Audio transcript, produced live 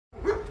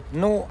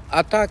Ну,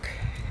 а так,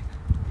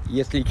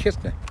 если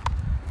честно,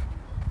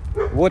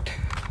 вот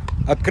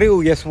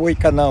открыл я свой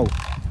канал.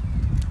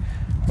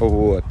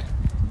 Вот.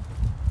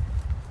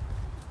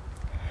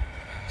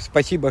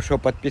 Спасибо, что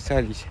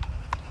подписались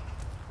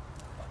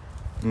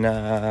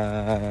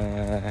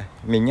на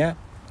меня,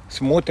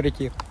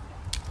 смотрите.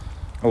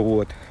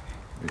 Вот.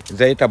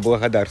 За это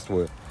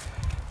благодарствую.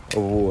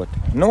 Вот.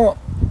 Но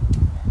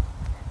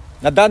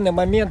на данный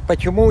момент,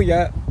 почему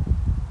я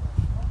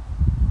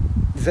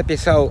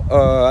записал,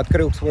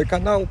 открыл свой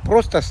канал,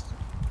 просто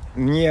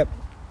мне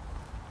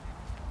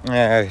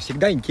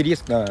всегда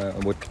интересно,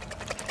 вот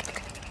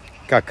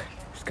как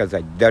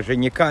сказать, даже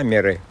не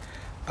камеры,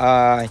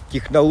 а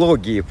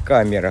технологии в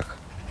камерах.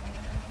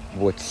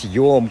 Вот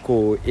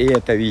съемку,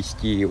 это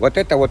вести. Вот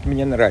это вот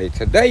мне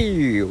нравится. Да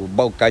и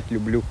болтать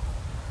люблю.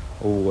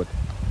 Вот.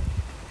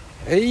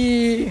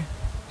 И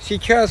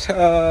сейчас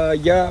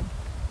я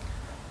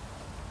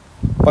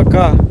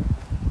пока,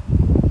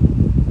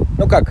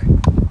 ну как,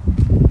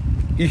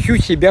 ищу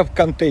себя в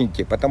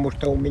контенте, потому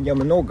что у меня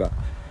много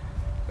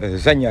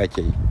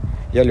занятий.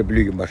 Я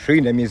люблю и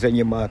машинами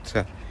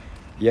заниматься,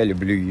 я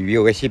люблю и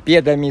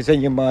велосипедами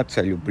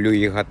заниматься, люблю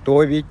и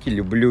готовить,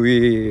 люблю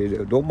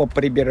и дома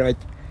прибирать,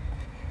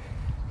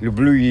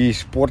 люблю и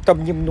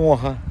спортом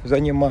немного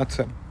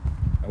заниматься.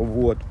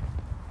 Вот.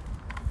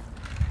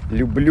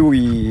 Люблю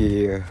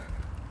и...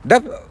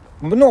 Да,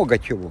 много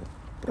чего.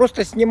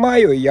 Просто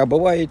снимаю, я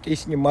бывает и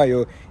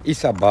снимаю и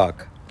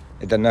собак.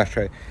 Это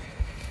наше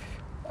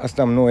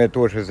основное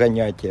тоже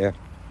занятие.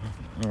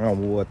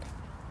 Вот.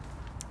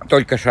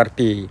 Только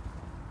шарпей.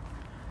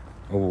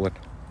 Вот.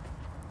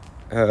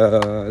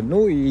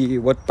 Ну и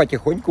вот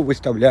потихоньку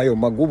выставляю,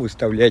 могу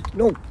выставлять.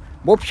 Ну,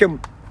 в общем,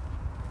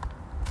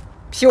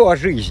 все о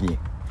жизни.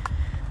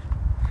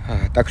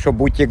 Так что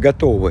будьте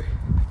готовы.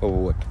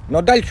 Вот.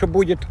 Но дальше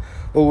будет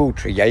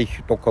лучше. Я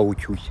еще только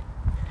учусь.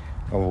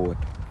 Вот.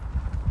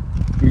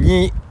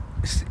 Не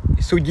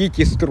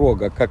судите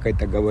строго, как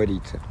это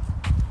говорится.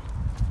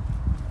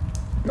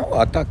 Ну,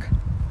 а так,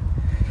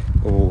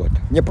 вот.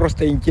 Мне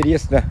просто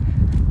интересно,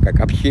 как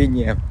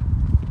общение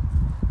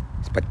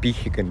с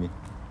подписчиками.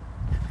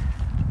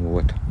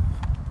 Вот.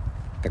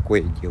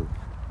 Такое дело.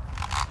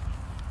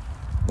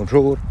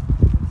 Бонжур.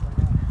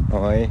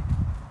 Ой.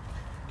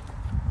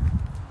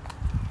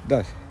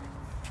 Да,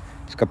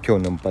 с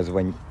Копченым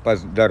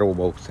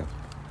поздоровался.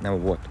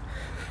 Вот.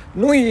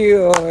 Ну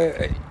и,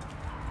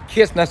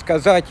 честно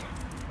сказать,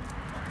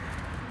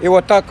 и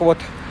вот так вот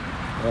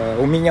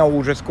у меня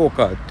уже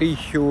сколько?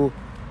 1000,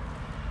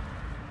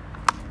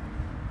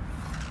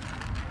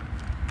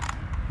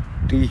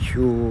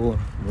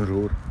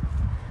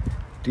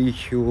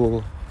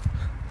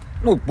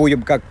 ну,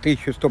 будем как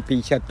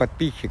 1150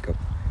 подписчиков.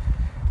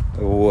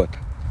 Вот.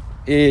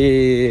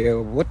 И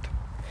вот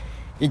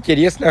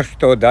интересно,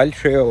 что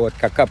дальше, вот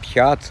как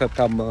общаться,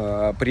 там,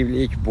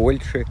 привлечь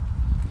больше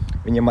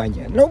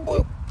внимания.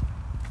 Ну,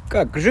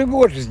 как,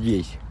 живешь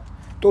здесь,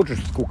 тоже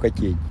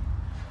скукотень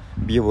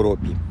в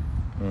Европе.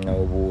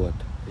 Вот,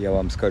 я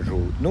вам скажу.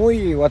 Ну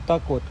и вот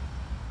так вот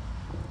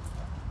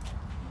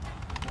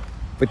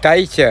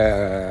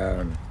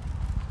пытайся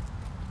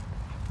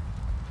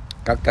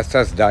как-то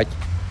создать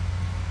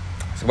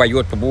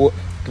свое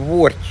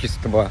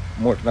творчество,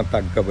 можно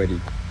так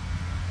говорить.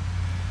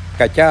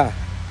 Хотя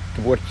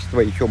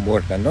творчество еще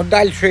можно. Но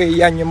дальше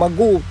я не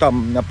могу,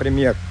 там,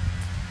 например,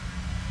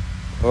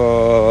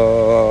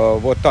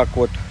 вот так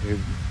вот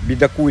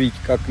бедокурить,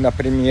 как,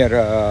 например,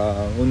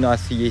 у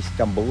нас есть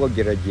там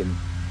блогер один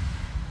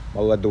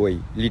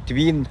молодой,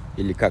 Литвин,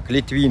 или как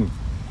Литвин.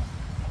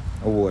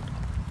 Вот.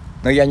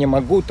 Но я не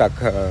могу так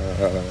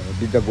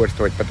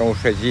бедогорствовать, потому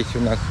что здесь у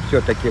нас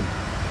все-таки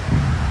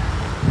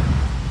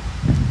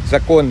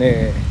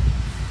законы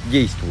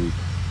действуют.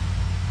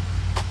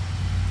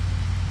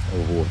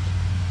 Вот.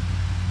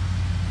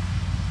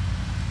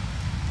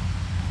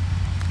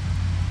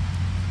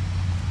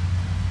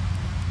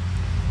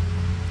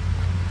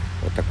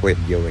 Вот такое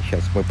дело.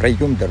 Сейчас мы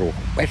пройдем дорогу.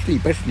 Пошли,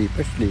 пошли,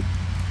 пошли.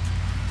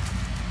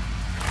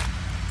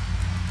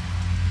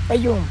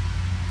 Пойдем.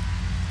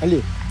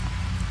 Али.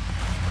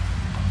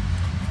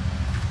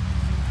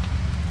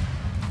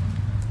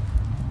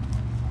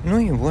 Ну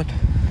и вот.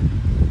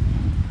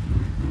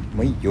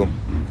 Мы идем.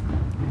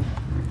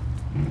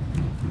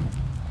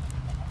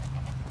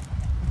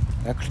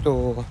 Так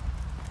что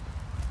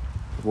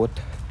вот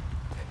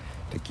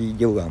такие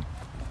дела.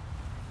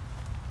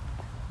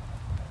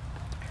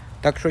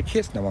 Так что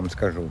честно вам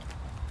скажу,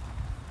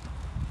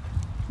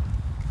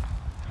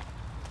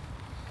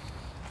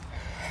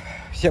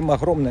 всем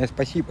огромное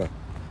спасибо,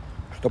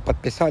 что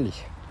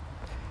подписались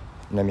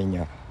на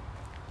меня.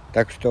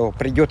 Так что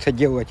придется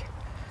делать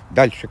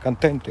дальше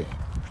контенты,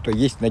 что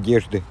есть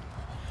надежды.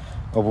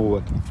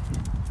 Вот.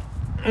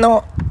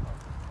 Но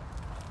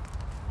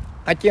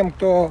а тем,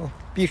 кто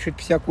пишет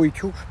всякую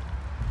чушь,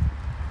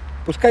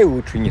 пускай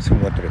лучше не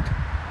смотрит,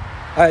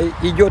 а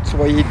идет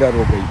своей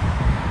дорогой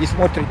и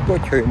смотрит то,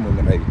 что ему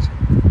нравится.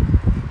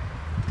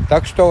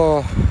 Так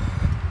что,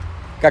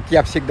 как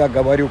я всегда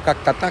говорю,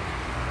 как-то так.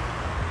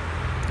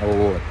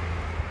 Вот.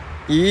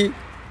 И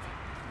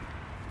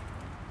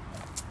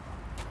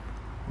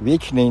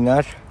вечный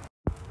наш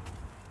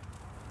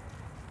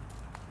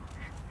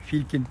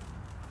Филькин.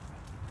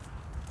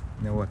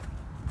 Вот.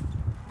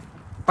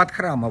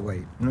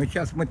 Подхрамывает. Но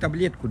сейчас мы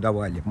таблетку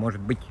давали.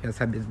 Может быть, сейчас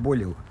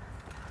обезболил.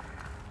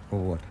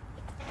 Вот.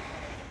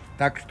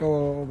 Так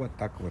что вот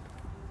так вот.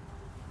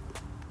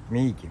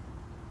 Видите?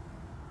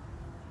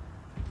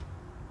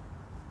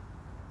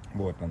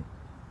 Вот он.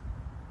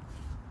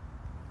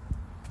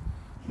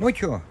 Ну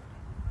что,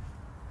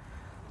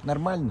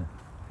 нормально.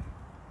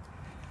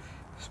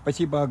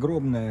 Спасибо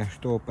огромное,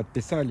 что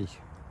подписались.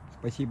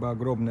 Спасибо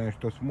огромное,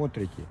 что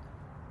смотрите.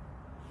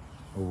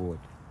 Вот.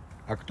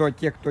 А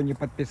те, кто не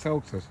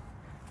подписался,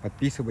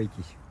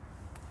 подписывайтесь.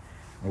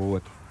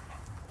 Вот.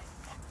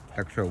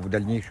 Так что в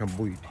дальнейшем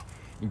будет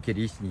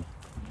интересней.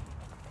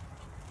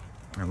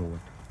 Вот.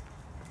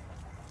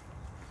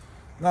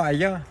 Ну а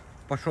я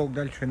пошел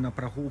дальше на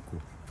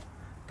прогулку.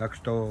 Так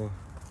что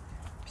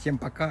всем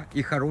пока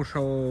и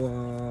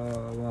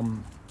хорошего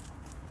вам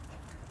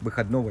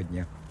выходного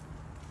дня.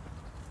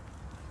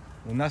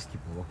 У нас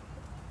тепло.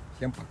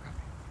 Всем пока.